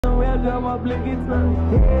got my blinky turn.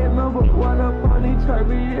 Head number one up on the chart,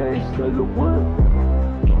 yeah, it's sugar one.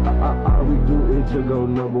 All we do is to go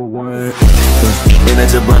number one. And I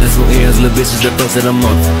just brought in some ends, little bitches that posted them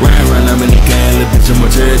up. Round, I'm in the gang, little bitch, I'm a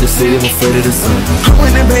the city, I'm afraid of the sun. I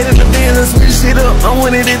went and paid in the bins, I switch shit up. I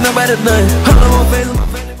wanted it, nobody done. Hold on, my face, my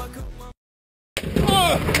family, my cook.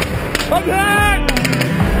 I'm hit!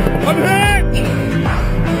 I'm hit!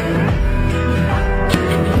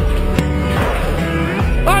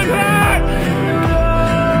 I'm hit!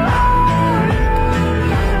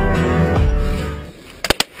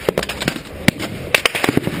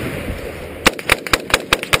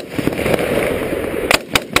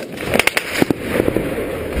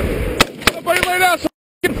 Somebody lay down,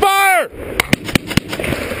 get fire!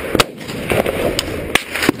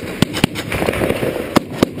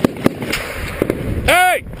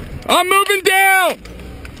 Hey, I'm moving down.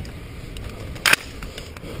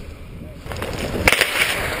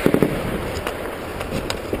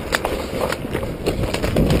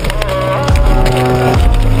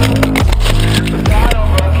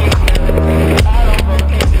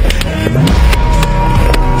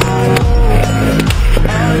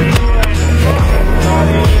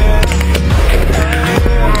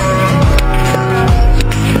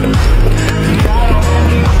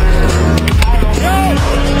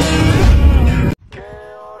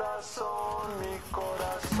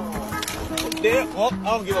 Well, I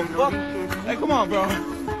don't give a fuck. Hey, come on, bro.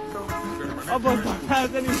 I'm about to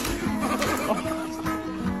pass any.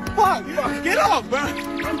 Fuck, get off, bro.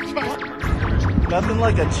 Nothing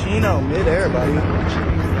like a chino mid-air, buddy.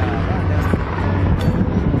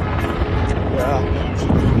 Yeah.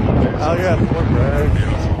 Out here at Fort Bragg.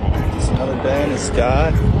 Just another day in the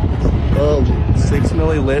sky. Oh, 6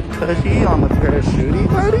 milli lit cushy on the parachute,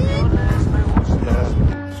 buddy. Yeah.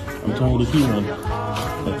 I'm trying to be one.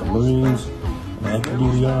 Like the Marines. Active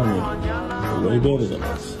duty army, they're way better than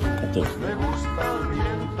us. I think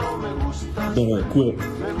better equipped,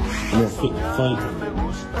 more fit to fight.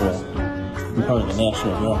 Well, we're part of the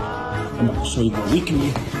National Guard. I'm about to show you what we can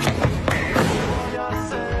do.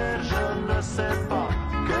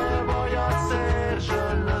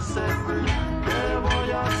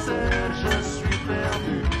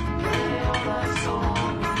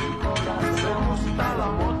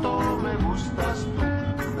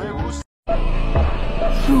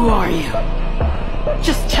 Who are you?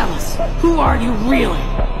 Just tell us, who are you really?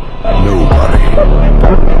 Nobody.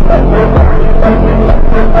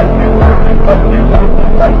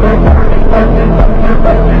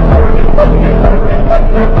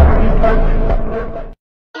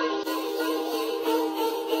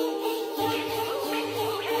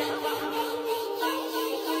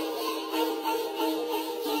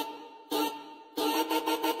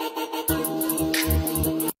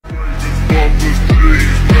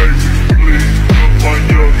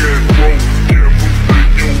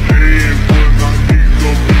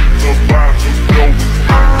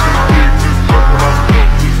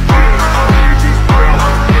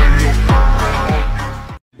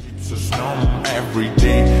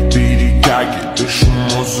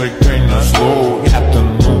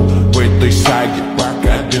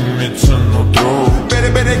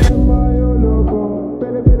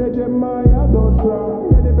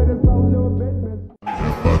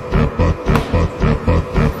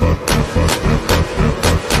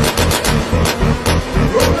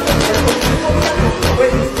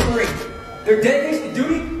 Their dedication to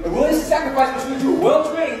duty and willingness to sacrifice which lead to a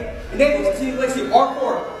well-trained and able to continue the legacy of our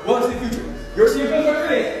Corps well into the future. Your senior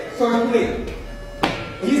military command, Sergeant Lee.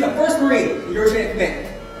 He's the first Marine in your chain of command.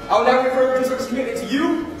 I will now refer the service commitment to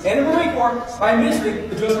you and the Marine Corps by administering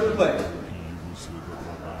the drill sergeant pledge.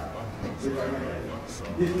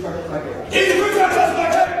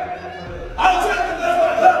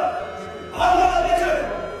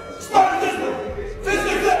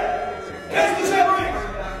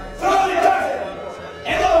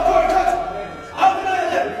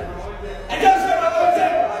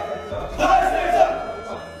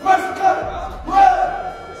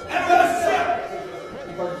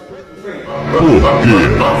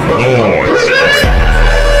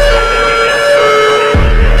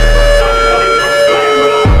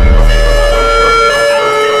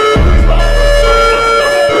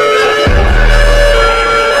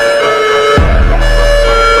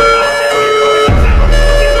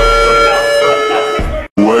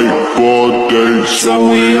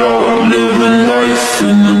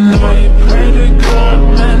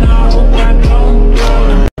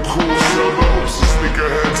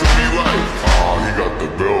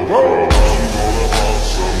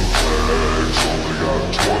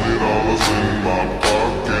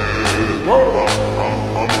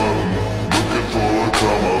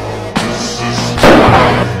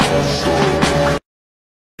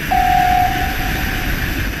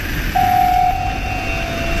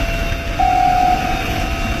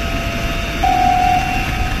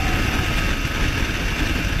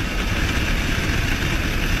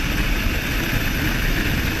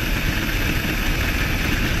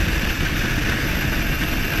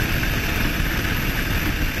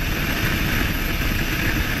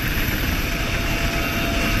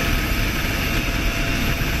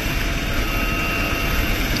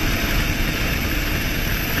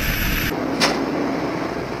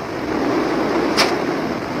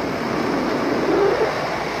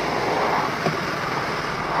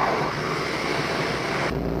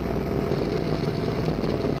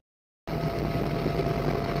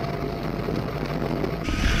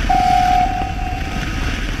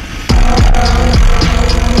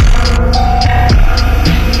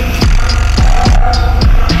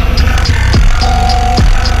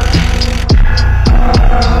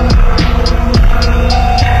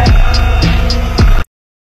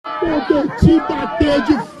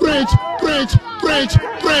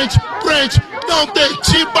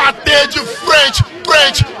 bater de frente,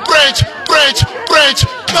 frente, frente, frente, frente.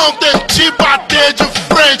 Não tente bater de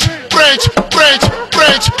frente, frente, frente,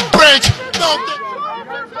 frente, frente. Não tente.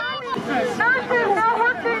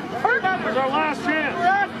 Our last chance.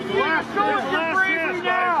 Last chance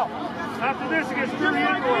now. After this, it gets through the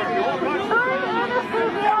indoor. You won't touch the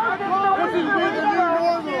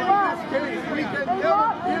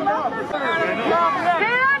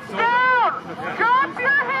Stand down! Drop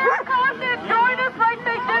your handcuffs and join us like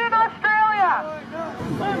they did in Australia!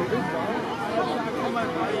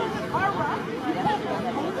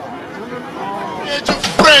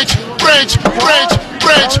 Frente, frente, frente,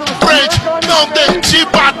 frente, frente. Não tente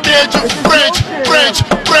bater de frente, frente,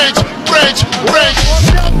 frente, frente, frente.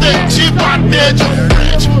 Não tente bater de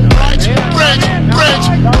frente, frente, frente, frente,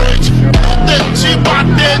 frente. Não tente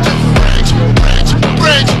bater de frente, frente,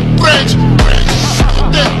 frente, frente, frente.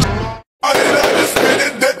 I did not just spit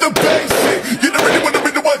it at the basic. You don't really want to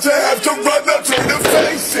be the one to have to run up to the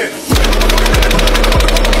face it.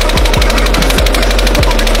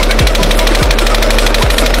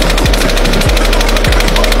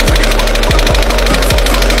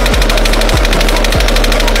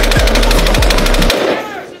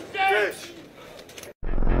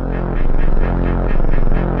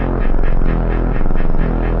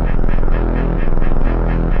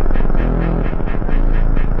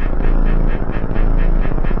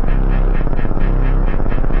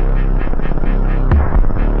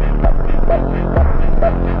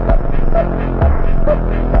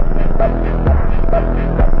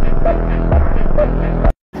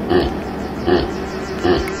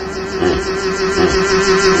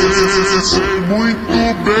 Sei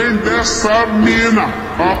muito bem dessa mina,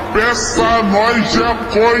 a peça nós já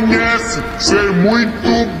conhece. Sei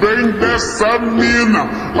muito bem dessa mina,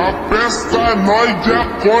 a peça nós já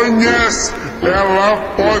conhece. Ela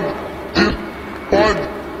pode, pode,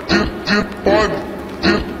 ela pode,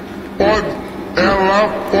 pode, ela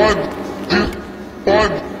pode, ela pode,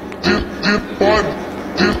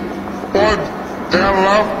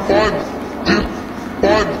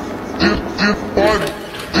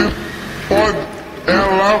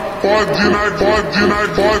 nós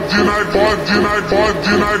pode, nós pode, nós pode, nós pode,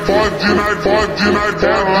 nós pode, nós pode, nós pode,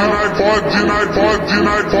 ela pode, nós pode,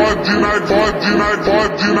 nós pode, nós pode, nós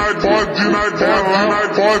pode, nós pode, nós pode, ela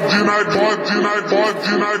pode, nós pode, nós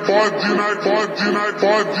pode, nós pode, nós pode, nós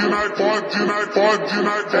pode, nós pode, nós pode,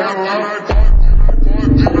 nós pode, ela nós pode,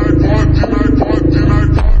 nós pode, nós pode, nós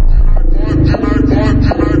pode, nós pode, nós pode,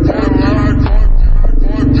 nós pode, nós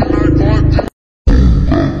pode, nós pode.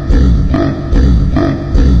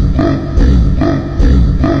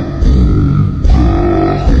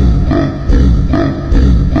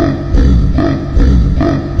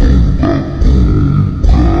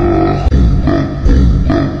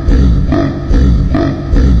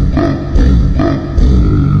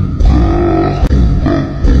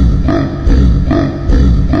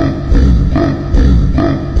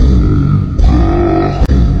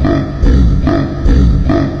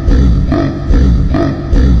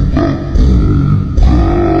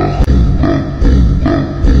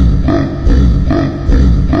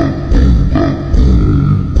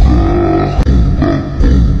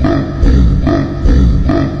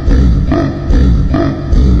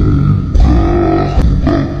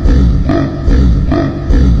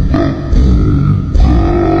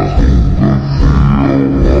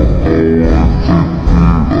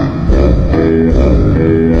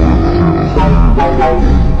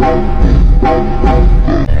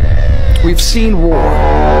 We've seen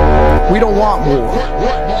war. We don't want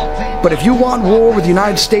war. But if you want war with the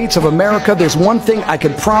United States of America, there's one thing I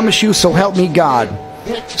can promise you, so help me God.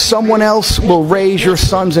 Someone else will raise your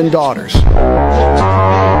sons and daughters.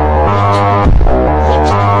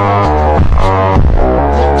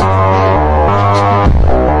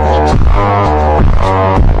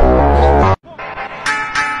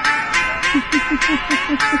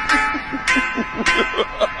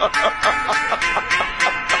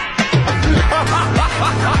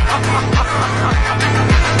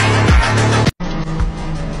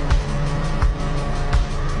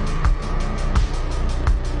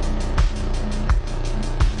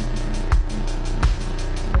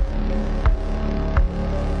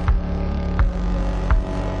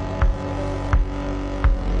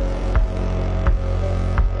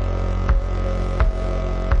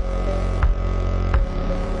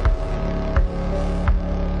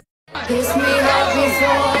 Kiss me hard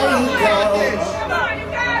before you go.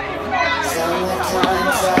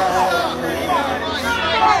 Summertime sadness.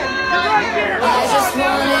 I just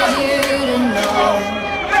wanted you to know.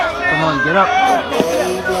 Come on, get up.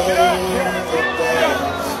 Baby, the best.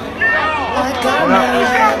 I got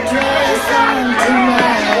my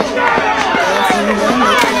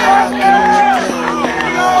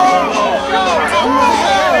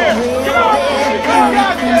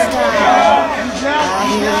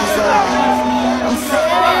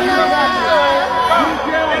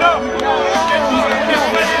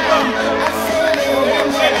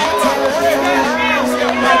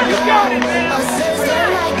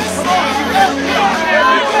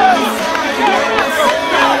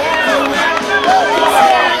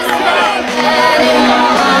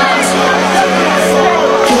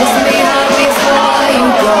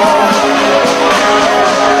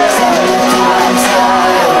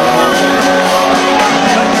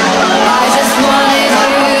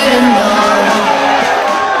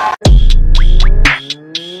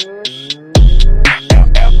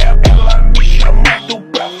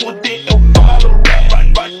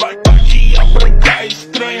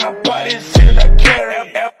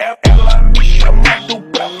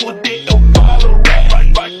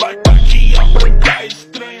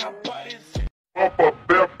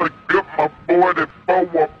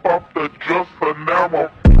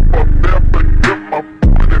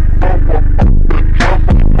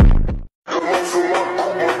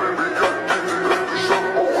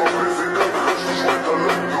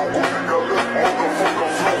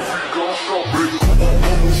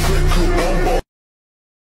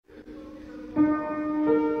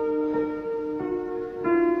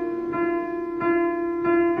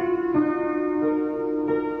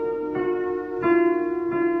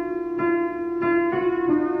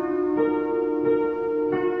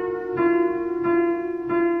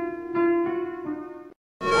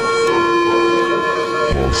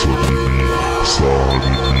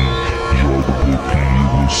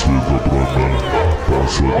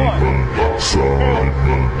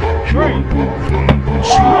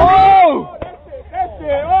Oh! That's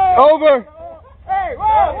it. Over. Hey,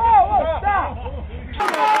 whoa, stop.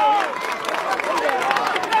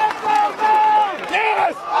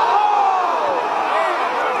 Yes!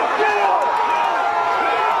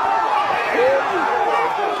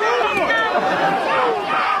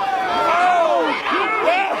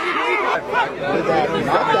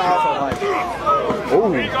 Oh,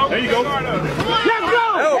 there you go. Let's go!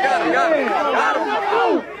 Oh, got him. Got him. Let's go!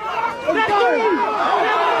 Let's go!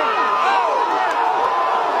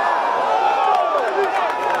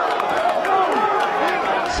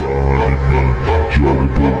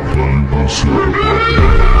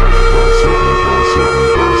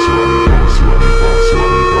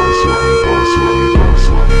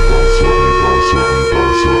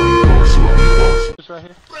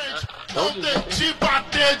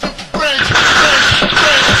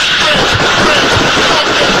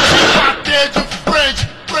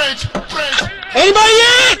 Anybody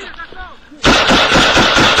in?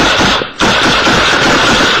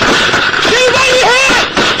 Anybody hit?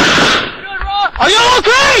 Are you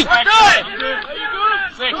okay? We're good. Are you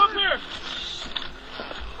good? Come here.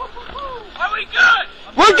 Are we good?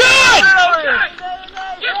 We're good.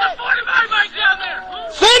 Get the 45 mic down there.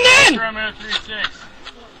 Send in. Perimeter 3-6.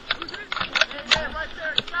 Right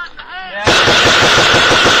there, shot in the head.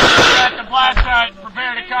 Got the blast side.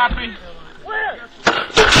 Prepare to copy. Where?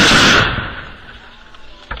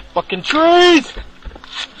 Fucking trees!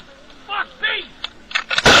 Fuck me!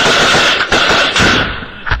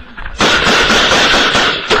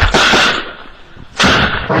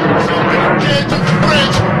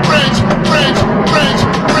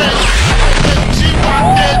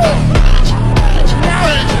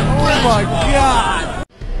 Oh my God!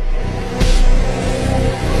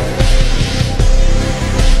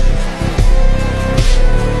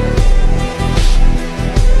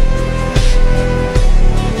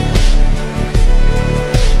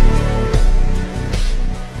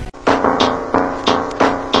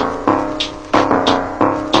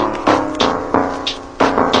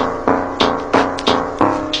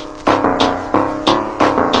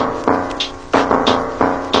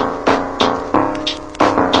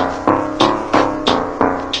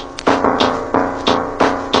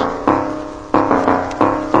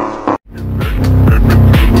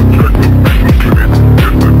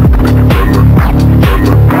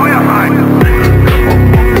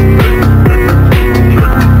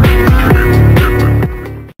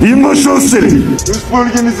 Üst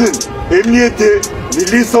bölgemizin emniyeti,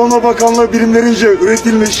 Milli Savunma Bakanlığı birimlerince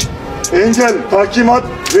üretilmiş engel, tahkimat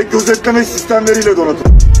ve gözetleme sistemleriyle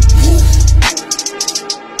donatılır.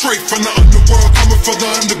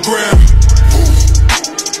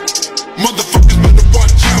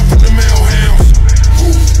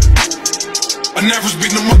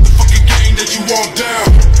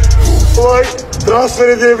 Olay transfer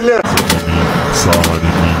edebilir.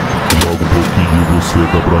 Você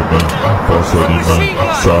dobrando, passarinho,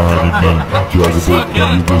 sarrinho, joga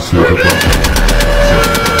boquinho, você dobrando.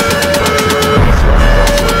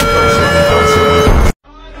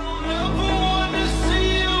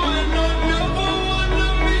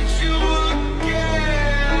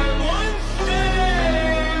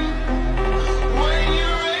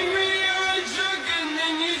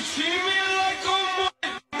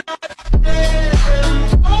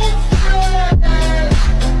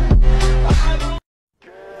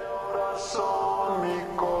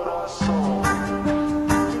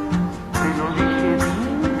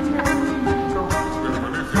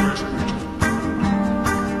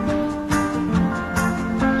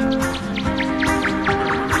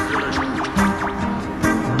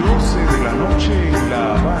 En La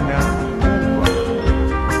Habana,